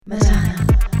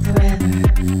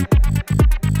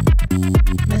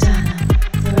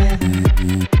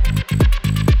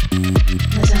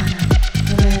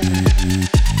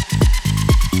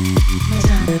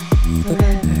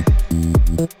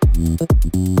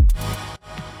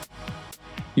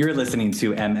You're listening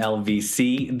to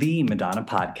MLVC, the Madonna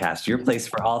podcast, your place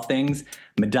for all things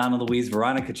Madonna Louise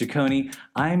Veronica Ciccone.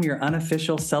 I'm your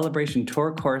unofficial Celebration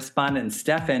Tour correspondent,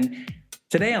 Stefan.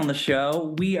 Today on the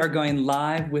show, we are going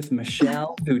live with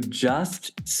Michelle, who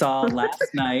just saw last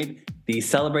night the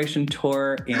Celebration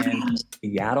Tour in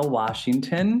Seattle,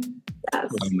 Washington.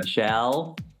 Yes. Hello,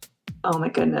 Michelle. Oh my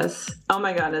goodness.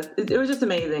 It was just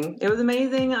amazing. It was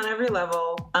amazing on every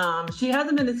level. She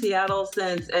hasn't been to Seattle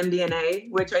since MDNA,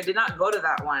 which I did not go to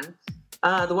that one.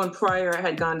 The one prior, I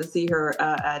had gone to see her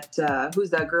at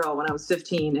Who's That Girl when I was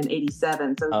 15 in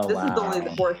 87. So this is only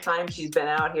the fourth time she's been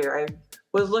out here. I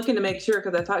was looking to make sure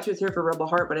because I thought she was here for Rebel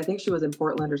Heart, but I think she was in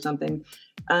Portland or something.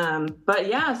 But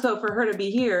yeah, so for her to be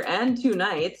here and 2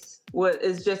 nights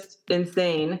is just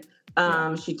insane.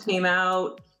 She came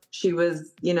out. She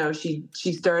was,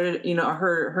 she started,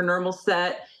 her normal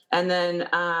set. And then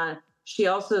she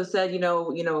also said,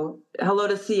 hello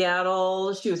to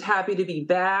Seattle. She was happy to be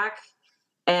back.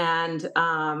 And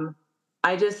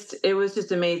it was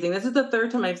just amazing. This is the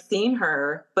 3rd time I've seen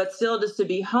her, but still just to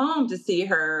be home to see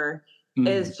her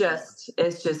it's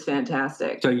just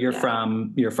fantastic. So you're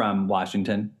from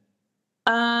Washington?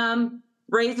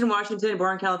 Raised in Washington,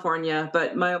 born in California,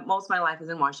 but most of my life is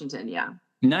in Washington. Yeah.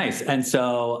 Nice. And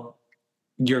so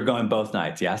you're going both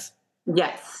nights, yes?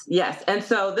 Yes. And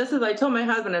so I told my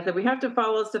husband, I said, we have to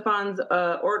follow Stefan's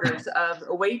orders of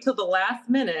wait till the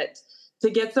last minute to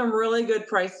get some really good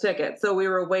price tickets. So we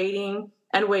were waiting.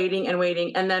 And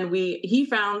then he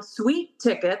found suite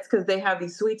tickets because they have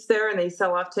these suites there and they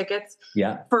sell off tickets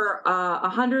for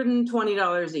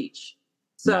 $120 each.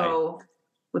 So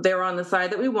they were on the side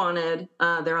that we wanted.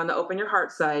 They're on the Open Your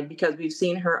Heart side because we've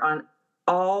seen her on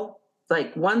all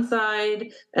one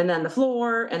side and then the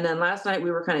floor. And then last night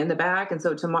we were kind of in the back. And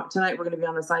so tonight we're going to be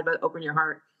on the side by Open Your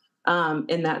Heart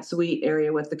in that suite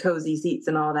area with the cozy seats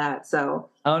and all that. So,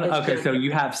 so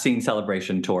you have seen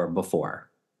Celebration Tour before?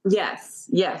 Yes.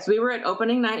 We were at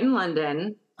opening night in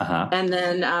London. And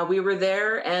then we were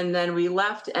there and then we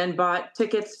left and bought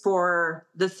tickets for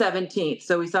the 17th.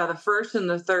 So we saw the 1st and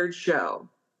the 3rd show.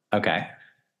 Okay.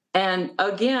 And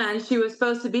again, she was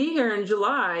supposed to be here in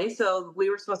July. So we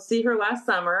were supposed to see her last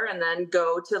summer and then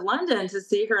go to London to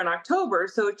see her in October.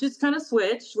 So it just kind of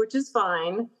switched, which is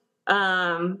fine.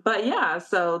 But yeah,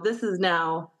 so this is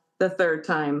now the 3rd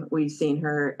time we've seen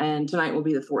her and tonight will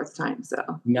be the 4th time.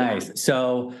 So nice. Yeah.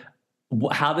 So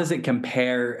how does it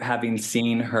compare having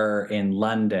seen her in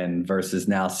London versus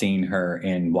now seeing her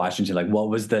in Washington? Like, what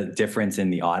was the difference in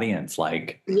the audience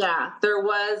like? Yeah, there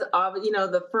was,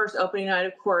 the first opening night,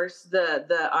 of course,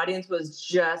 the audience was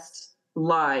just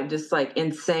live, just like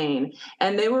insane.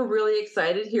 And they were really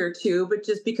excited here too, but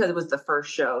just because it was the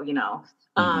first show,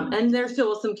 and there still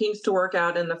was some kinks to work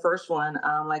out in the first one,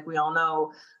 like we all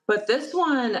know. But this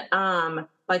one,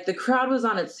 the crowd was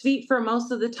on its feet for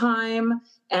most of the time.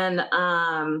 And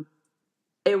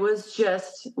it was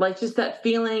just that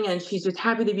feeling. And she's just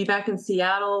happy to be back in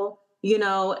Seattle,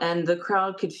 and the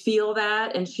crowd could feel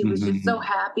that. And she was just so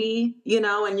happy,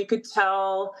 and you could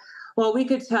tell, we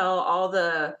could tell all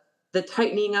the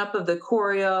tightening up of the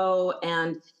choreo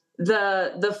and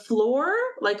the floor,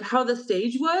 like how the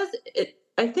stage was.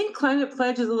 I think Climate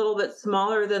Pledge is a little bit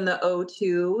smaller than the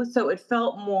O2. So it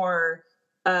felt more,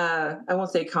 I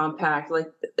won't say compact, like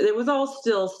it was all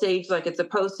still staged like it's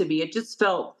supposed to be. It just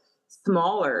felt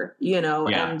smaller,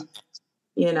 and,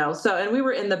 and we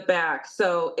were in the back.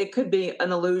 So it could be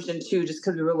an illusion too, just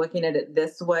because we were looking at it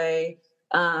this way.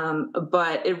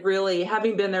 But it really,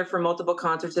 having been there for multiple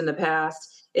concerts in the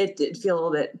past, it did feel a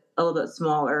little bit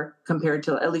smaller compared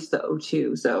to at least the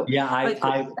O2. So yeah,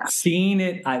 I've seen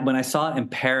it. When I saw it in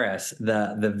Paris,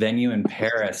 the venue in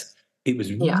Paris, it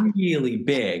was really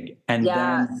big. And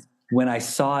then when I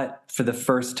saw it for the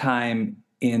first time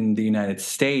in the United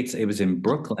States, it was in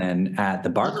Brooklyn at the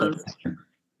Barclays Center.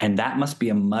 And that must be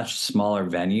a much smaller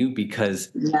venue because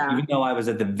even though I was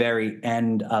at the very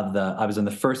end I was on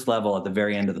the first level at the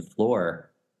very end of the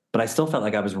floor, but I still felt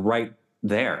like I was right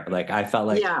there. Like I felt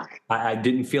like I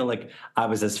didn't feel like I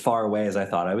was as far away as I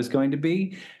thought I was going to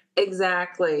be.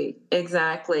 Exactly.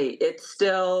 It's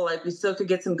still we still could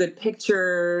get some good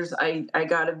pictures. I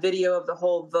got a video of the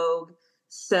whole Vogue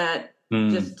set,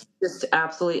 just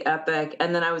absolutely epic.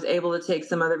 And then I was able to take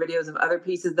some other videos of other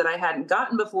pieces that I hadn't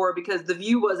gotten before because the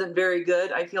view wasn't very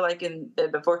good. I feel like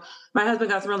before my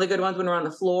husband got some really good ones when we were on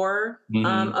the floor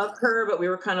of her, but we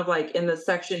were kind of in the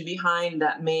section behind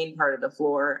that main part of the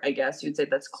floor, I guess you'd say,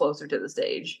 that's closer to the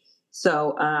stage.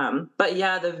 So, but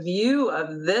yeah, the view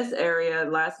of this area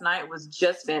last night was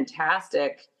just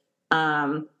fantastic.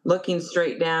 Looking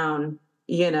straight down,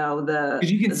 because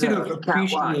you can sort of the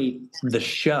catwalk. appreciate the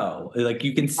show. Like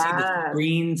you can see the Yes.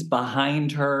 screens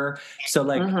behind her. So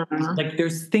like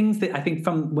there's things that I think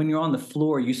from when you're on the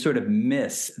floor, you sort of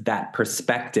miss that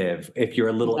perspective if you're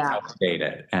a little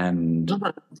elevated. And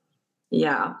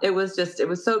yeah, it was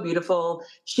so beautiful.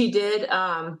 She did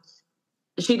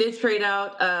trade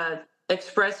out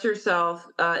Express Yourself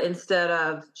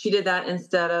she did that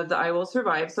instead of the I Will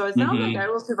Survive. So it sounds like I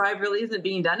Will Survive really isn't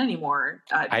being done anymore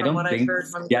from what I heard.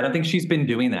 I don't think she's been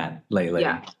doing that lately.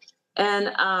 Yeah.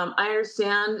 And I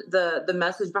understand the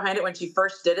message behind it when she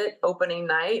first did it opening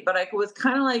night, but I was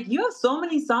kind of like, you have so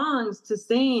many songs to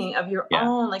sing of your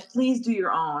own, like please do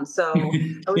your own. So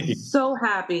I was so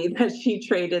happy that she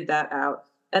traded that out.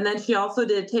 And then she also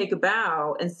did Take a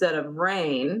Bow instead of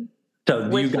Rain.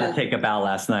 So you got Take a Bow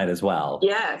last night as well.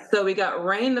 Yeah. So we got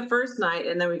Rain the first night,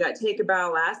 and then we got Take a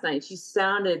Bow last night. She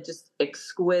sounded just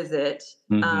exquisite.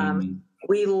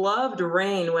 We loved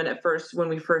Rain when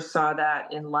we first saw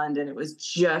that in London. It was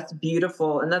just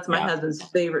beautiful. And that's my husband's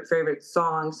favorite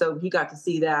song. So he got to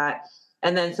see that.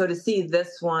 And then so to see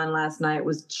this one last night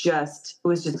was just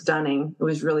stunning. It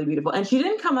was really beautiful. And she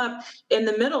didn't come up in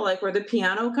the middle, like where the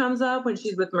piano comes up when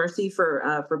she's with Mercy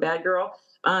for Bad Girl.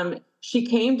 She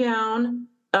came down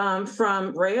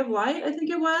from Ray of Light, I think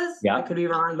it was. Yeah. I could be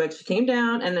wrong, but she came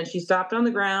down and then she stopped on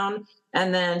the ground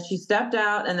and then she stepped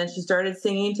out and then she started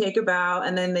singing Take a Bow,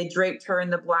 and then they draped her in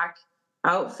the black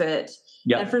outfit.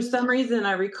 Yep. And for some reason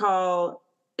I recall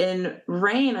in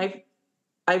Rain,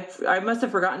 I must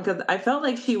have forgotten because I felt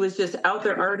like she was just out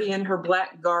there already in her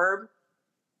black garb.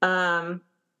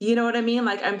 You know what I mean?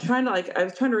 Like I was trying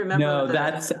to remember. No,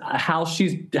 that's how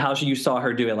you saw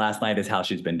her do it last night is how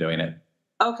she's been doing it.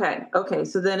 Okay.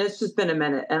 So then it's just been a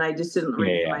minute and I just didn't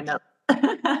read my notes.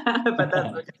 But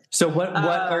that's okay. So what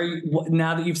are you,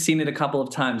 now that you've seen it a couple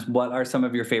of times, what are some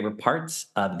of your favorite parts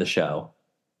of the show?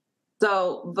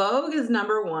 So Vogue is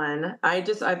number one.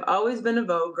 I've always been a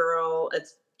Vogue girl.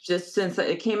 It's just since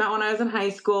it came out when I was in high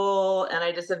school, and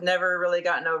I just have never really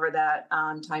gotten over that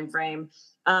time frame.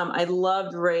 I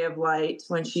loved Ray of Light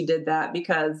when she did that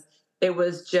because it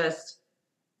was just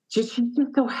she's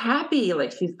just so happy.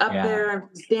 Like she's up there and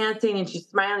she's dancing and she's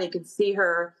smiling. You can see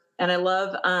her. And I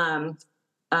love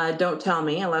Don't Tell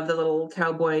Me. I love the little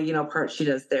cowboy, part she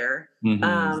does there.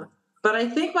 But I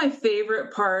think my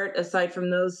favorite part, aside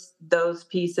from those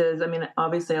pieces, I mean,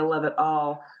 obviously I love it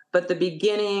all, but the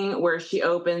beginning where she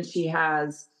opens, she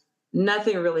has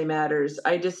Nothing Really Matters.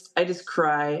 I just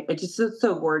cry. It's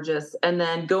so gorgeous. And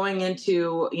then going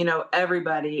into,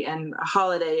 Everybody and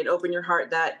Holiday and Open Your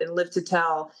Heart, that and Live to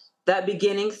Tell, that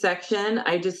beginning section,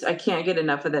 I can't get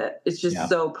enough of it. It's just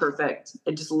so perfect.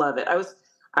 I just love it.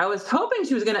 I was hoping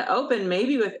she was going to open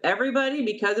maybe with Everybody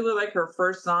because it was like her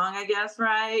first song, I guess.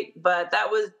 Right. But that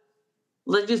was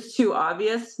just too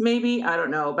obvious. Maybe, I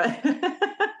don't know, but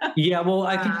yeah, well,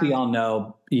 I think we all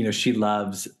know, she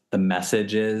loves the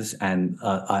messages and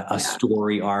a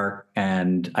story arc.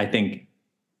 And I think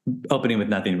opening with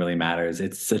Nothing Really Matters,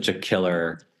 it's such a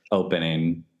killer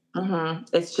opening.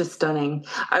 It's just stunning.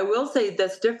 I will say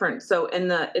that's different. So in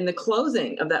the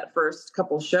closing of that first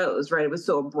couple shows, right, it was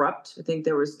so abrupt. I think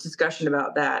there was discussion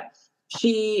about that.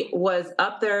 She was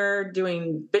up there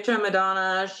doing Bitch on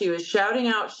Madonna. She was shouting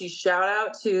out. She shout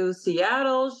out to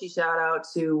Seattle. She shout out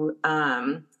to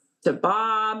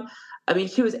Bob. I mean,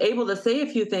 she was able to say a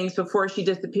few things before she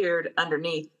disappeared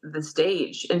underneath the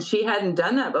stage, and she hadn't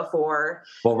done that before.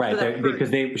 Well, right, because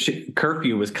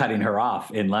curfew was cutting her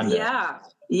off in London.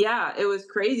 Yeah, it was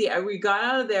crazy. We got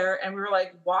out of there and we were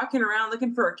like walking around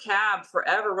looking for a cab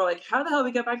forever. We're like, how the hell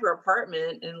we got back to our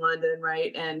apartment in London,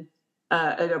 right? And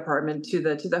an apartment to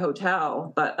the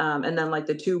hotel, but and then like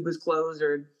the tube was closed,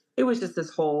 or it was just this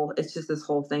whole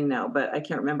thing now. But I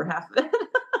can't remember half of it.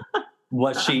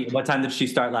 What time did she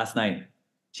start last night?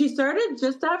 She started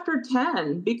just after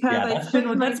 10 because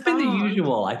that's been the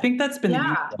usual. I think that's been the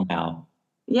usual now.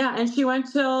 Yeah, and she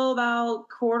went till about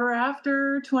 20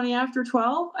 after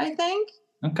 12, I think.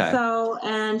 Okay. So,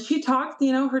 and she talked,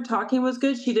 her talking was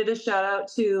good. She did a shout out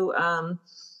to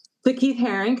Keith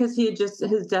Haring because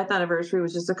his death anniversary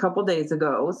was just a couple days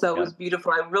ago. So it was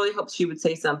beautiful. I really hoped she would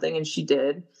say something, and she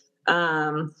did.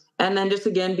 And then just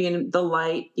again being the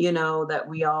light, that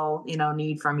we all,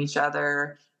 need from each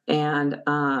other. And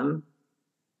I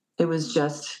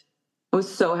was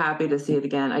so happy to see it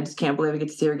again. I just can't believe I get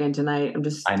to see her again tonight.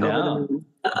 I know.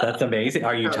 That's amazing.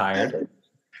 Are you tired?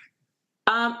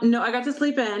 No, I got to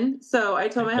sleep in. So I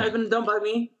told my husband, don't bug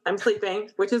me. I'm sleeping,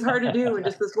 which is hard to do in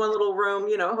just this one little room,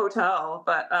 hotel.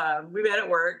 But we made it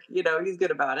work. He's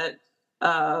good about it.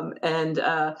 And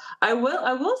I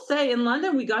will say in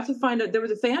London, we got to find out there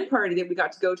was a fan party that we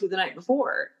got to go to the night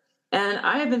before. And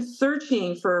I have been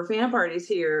searching for fan parties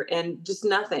here and just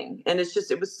nothing. And it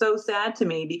was so sad to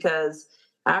me because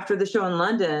after the show in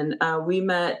London, we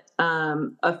met a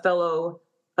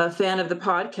fan of the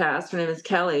podcast. Her name is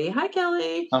Kelly. Hi,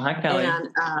 Kelly. Oh, hi, Kelly. And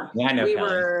yeah, I know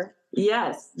Kelly.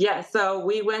 Yes. So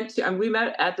we we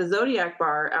met at the Zodiac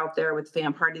bar out there with the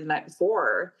fan party the night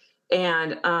before.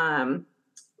 And I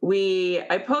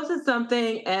posted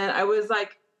something and I was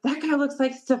like, that guy looks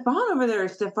like Stefan over there.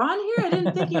 Is Stefan here? I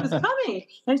didn't think he was coming.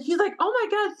 And she's like, oh my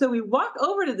God. So we walk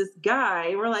over to this guy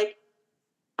and we're like,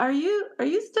 are you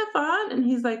Stefan? And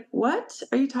he's like, what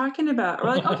are you talking about?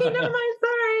 We're like, okay, never mind.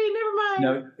 Sorry. Never mind.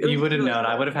 No, you would have known.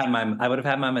 I would have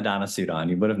had my Madonna suit on.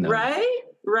 You would have known.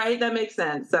 Right. That makes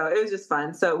sense. So it was just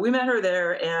fun. So we met her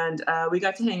there and we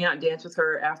got to hang out and dance with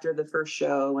her after the first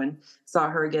show and saw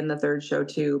her again the third show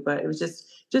too. But it was just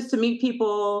to meet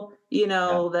people,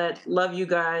 that love you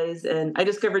guys. And I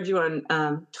discovered you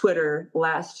on Twitter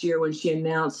last year when she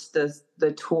announced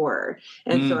the tour.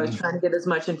 And so I was trying to get as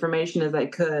much information as I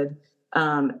could.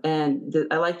 I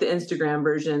like the Instagram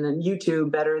version and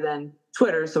YouTube better than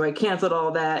Twitter. So I canceled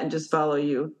all that and just follow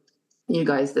you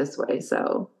guys this way.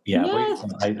 So yes.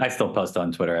 I still post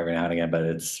on Twitter every now and again, but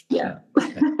it's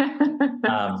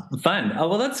fun. Oh,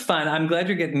 well, that's fun. I'm glad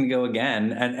you're getting to go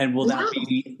again. And will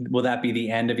that be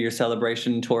the end of your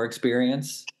celebration tour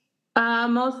experience?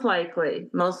 Most likely.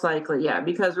 Yeah.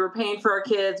 Because we're paying for our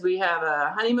kids. We have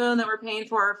a honeymoon that we're paying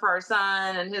for our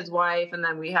son and his wife. And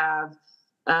then we have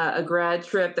a grad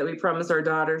trip that we promised our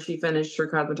daughter. She finished her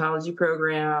cosmetology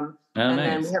program.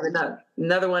 Then we have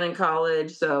another one in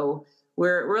college. So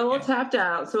we're a little tapped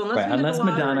out. So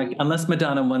unless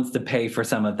Madonna wants to pay for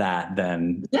some of that,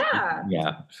 then I'm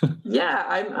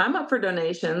up for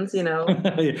donations. I know.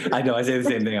 I say the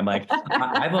same thing. I'm like,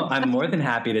 I'm more than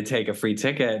happy to take a free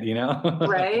ticket.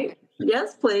 Right?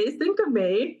 Yes, please think of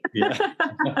me. Yeah.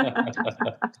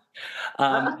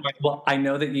 Well, I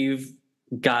know that you've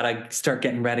got to start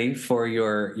getting ready for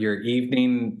your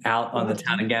evening out on the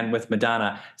town again with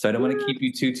Madonna. So I don't want to keep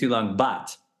you too long.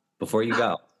 But before you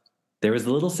go, there is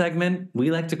a little segment we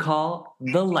like to call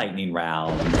the lightning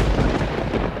round.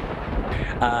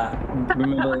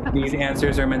 Remember, these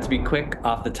answers are meant to be quick,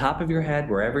 off the top of your head,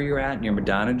 wherever you're at in your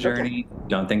Madonna journey. Okay.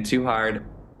 Don't think too hard.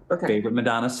 Okay. Favorite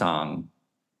Madonna song?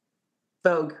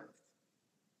 Vogue.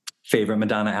 Favorite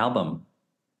Madonna album?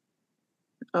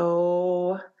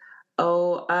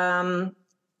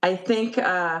 I think,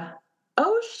 the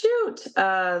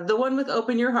one with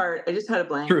Open Your Heart. I just had a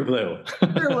blank. True Blue.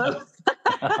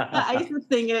 I used to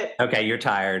sing it. Okay, you're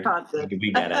tired.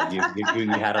 We get it. You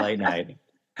had a late night.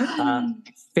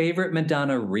 Favorite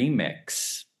Madonna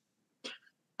remix?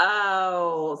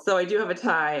 Oh, so I do have a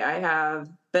tie. I have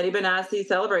Betty Benassi,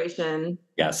 Celebration.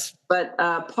 Yes. But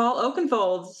Paul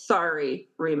Oakenfold's Sorry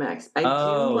remix. I do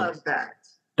love that.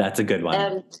 That's a good one.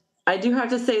 And I do have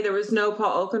to say there was no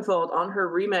Paul Oakenfold on her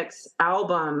remix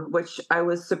album, which I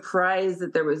was surprised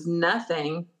that there was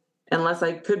nothing, unless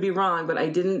I could be wrong, but I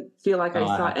didn't feel like I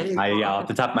saw anything. Off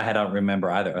the top of my head, I don't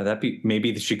remember either. Or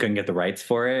maybe she couldn't get the rights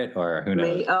for it, or who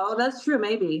knows? That's true.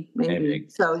 Maybe.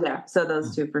 So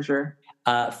those two for sure.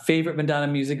 Favorite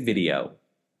Madonna music video?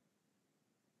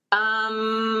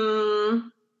 I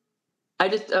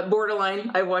just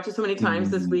borderline. I watched it so many times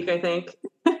this week, I think.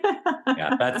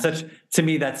 Yeah, that's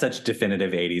such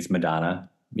definitive 80s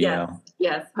Madonna. Yes.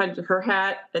 Her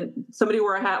hat, and somebody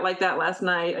wore a hat like that last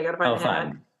night. I got to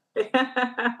find a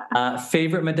hat.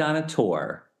 Favorite Madonna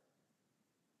tour?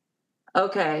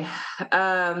 Okay.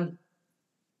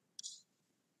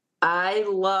 I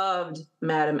loved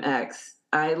Madam X.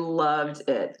 I loved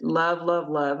it. Love,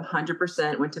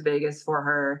 100% went to Vegas for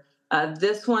her.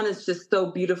 This one is just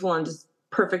so beautiful and just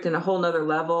perfect in a whole nother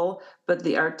level. But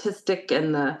the artistic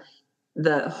and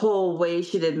the whole way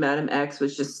she did Madam X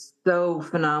was just so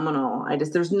phenomenal.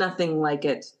 There's nothing like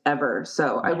it ever.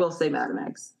 So I will say Madam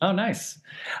X. Oh, nice.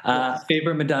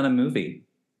 Favorite Madonna movie?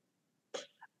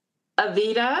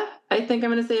 Evita. I think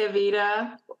I'm going to say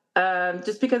Evita.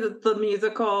 Just because it's the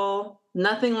musical.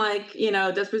 Nothing like,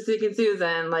 Despacito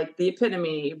Susan, like the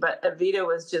epitome. But Evita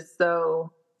was just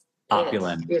so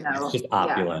opulent. It's just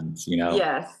opulent,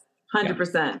 Yes,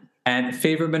 100%. Yeah. And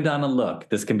favorite Madonna look?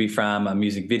 This can be from a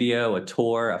music video, a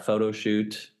tour, a photo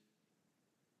shoot.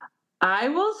 I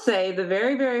will say the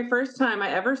very, very first time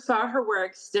I ever saw her wear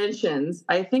extensions,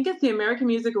 I think it's the American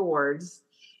Music Awards.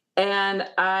 And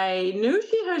I knew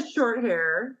she had short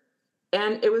hair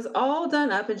and it was all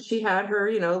done up and she had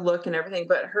her, look and everything,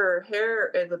 but her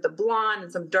hair with the blonde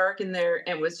and some dark in there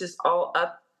and was just all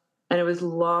up and it was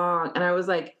long. And I was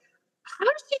like, how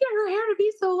did she get her hair to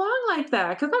be so long like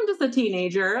that? Because I'm just a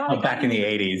teenager. Oh, Like, back in the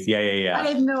 80s. Yeah, yeah, I yeah.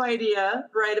 had no idea,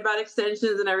 right, about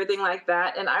extensions and everything like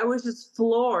that. And I was just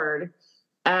floored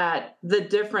at the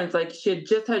difference. Like, she had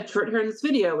just had short hair in this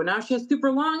video, but now she has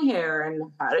super long hair.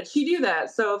 And how did she do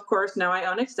that? So, of course, now I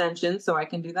own extensions, so I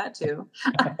can do that too.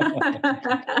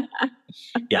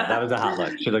 Yeah, that was a hot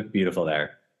look. She looked beautiful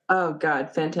there. Oh,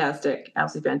 God. Fantastic.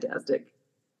 Absolutely fantastic.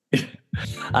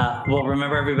 Well,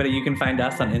 remember, everybody, you can find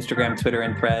us on Instagram, Twitter,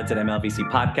 and Threads at MLVC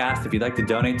Podcast. If you'd like to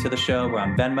donate to the show, we're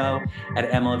on Venmo at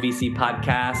MLVC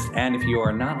Podcast. And if you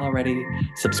are not already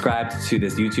subscribed to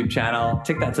this YouTube channel,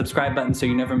 tick that subscribe button so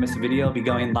you never miss a video. I'll be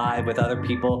going live with other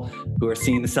people who are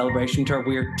seeing the celebration tour.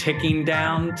 We're ticking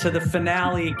down to the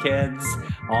finale, kids.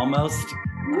 Almost.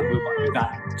 We've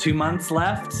got 2 months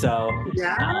left, so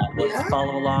let's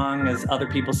follow along as other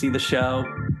people see the show.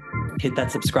 Hit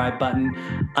that subscribe button.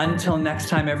 Until next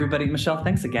time, everybody. Michelle,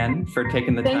 thanks again for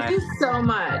taking the time. Thank you so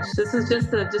much. This is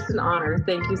just an honor.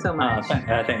 Thank you so much.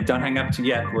 Don't hang up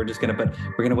yet. We're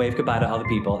gonna wave goodbye to all the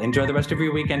people. Enjoy the rest of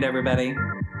your weekend, everybody.